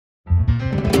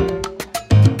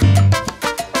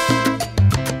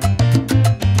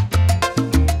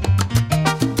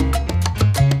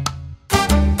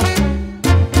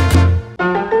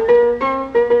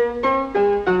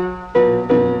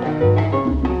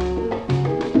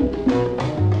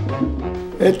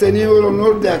he tenido el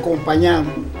honor de acompañar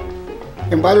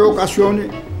en varias ocasiones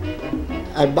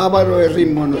al bárbaro de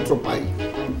ritmo en nuestro país,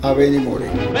 a Benny More.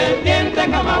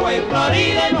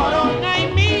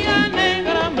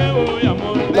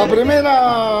 La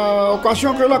primera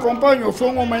ocasión que yo lo acompaño fue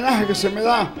un homenaje que se me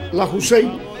da la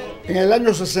Hussein en el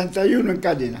año 61 en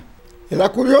Cárdenas. Era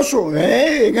curioso,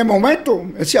 en el momento,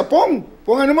 decía, pon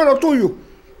el número tuyo,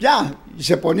 ya, y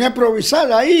se ponía a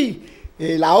improvisar ahí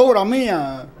la obra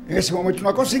mía en ese momento,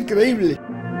 una cosa increíble.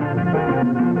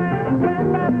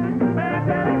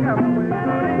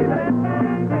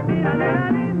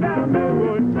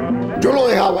 Yo lo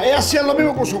dejaba, él hacía lo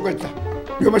mismo con su orquesta.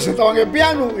 Yo me sentaba en el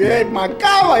piano y él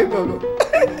marcaba y todo.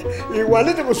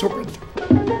 Igualito con su orquesta.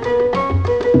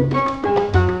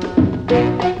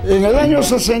 En el año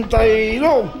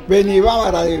 62 venía a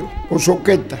Varadero con su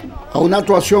orquesta a una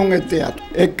actuación en el teatro.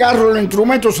 El carro, el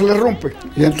instrumento se le rompe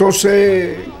y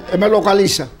entonces él me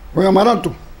localiza. Oye,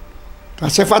 Amaranto,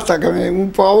 hace falta que me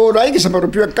un favor ahí, que se me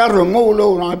rompió el carro en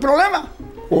módulo, no hay problema.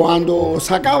 Cuando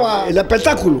se acaba el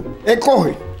espectáculo, él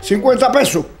coge 50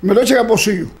 pesos, me lo echa en el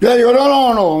bolsillo. Yo le digo,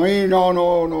 no.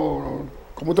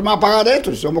 ¿Cómo te me vas a pagar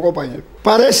esto si somos compañeros?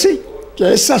 Parece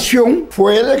que esa acción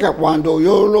fue de que cuando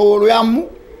yo lo llamo,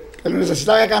 que lo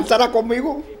necesitaba que cantara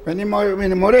conmigo, Benny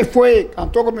More fue,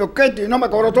 cantó con mi orquesta y no me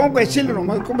cobró, tengo que decirle, no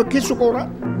me quiso cobrar.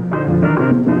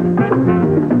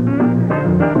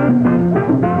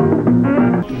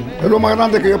 Es lo más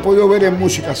grande que yo he podido ver en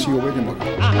música, ha sido Benny More.